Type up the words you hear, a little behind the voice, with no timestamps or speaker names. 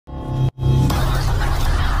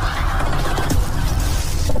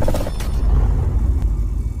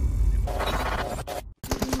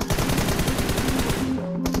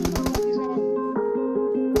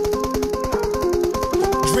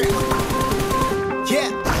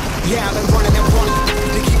Yeah, I've been running and running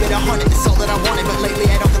to keep it 100, it's all that I wanted. But lately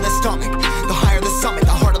I don't feel the stomach. The higher the summit,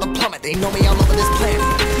 the harder the plummet. They know me all over this planet.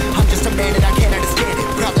 I'm just a man and I can't understand it.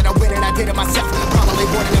 Proud that I win and I did it myself. Probably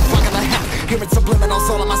wouldn't if fucking the hell. Hearing subliminals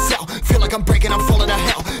all on myself. Feel like I'm breaking, I'm falling to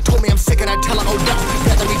hell. Told me I'm sick and I tell them, oh no.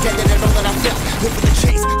 Rather me dead than to know that I fell. Live for the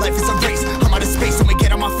chase, life is a race. I'm out of space and we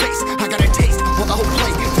get on my face. I got a taste, well the whole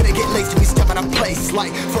plate. Finna get laced when we step in a place.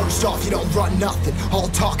 Like, first off, you don't run nothing. All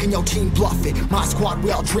talk and your team bluff it. My squad,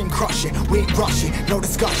 we all dream crushing. We ain't rushing, no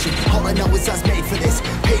discussion. All I know is us made for this.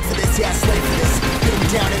 Paid for this, yeah, slave for this.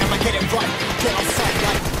 Been down and I'ma get it right. Get on sight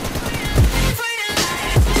like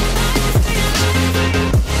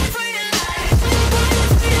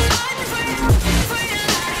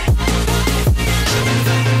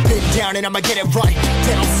down and I'ma get it right.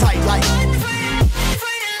 Dead on sight like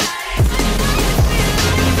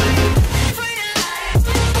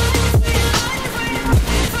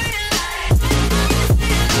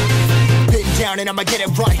been down and I'ma get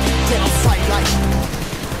it right. Dead on sight like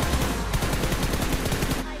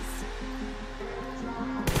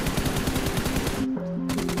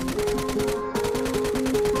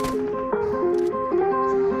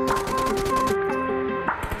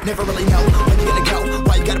never really know when you're gonna go.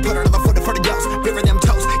 Why you gotta put another foot in front of yours? Bury them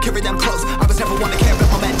toes, carry them close. I was never one to care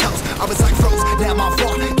about my mentos. I was like froze, now I'm on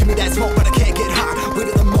floor. Give me that smoke, but I can't get high. We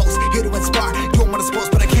do the most, here to inspire. Doing what I'm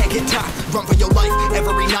supposed, but I can't get tired. Run for your life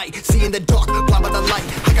every night. See in the dark, blind by the light.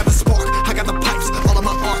 I got the spark, I got the pipes. All of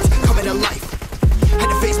my arts coming to life. Had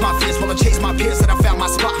to face my fears while I chase my peers, and I found my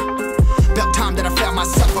spot. About time that I found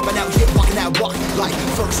myself. I've been out here walking that walk. Like,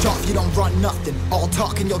 first off, you don't run nothing. All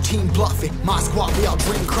talking, your team bluffing. My squad, we all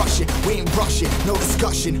dream crushing. We ain't rushing, no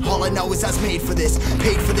discussion. All I know is I was made for this.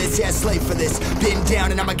 Paid for this, yeah, slave for this. Been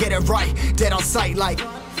down and I'ma get it right. Dead on sight like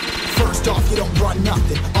first off, you don't run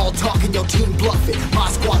nothing. All talking, your team bluffing. My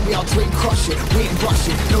squad, we all dream crushing. We ain't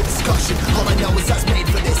rushing, no discussion. All I know is I was made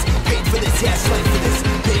for this. Paid for this, yeah, slave for this.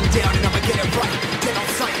 Been down and I'ma get it right.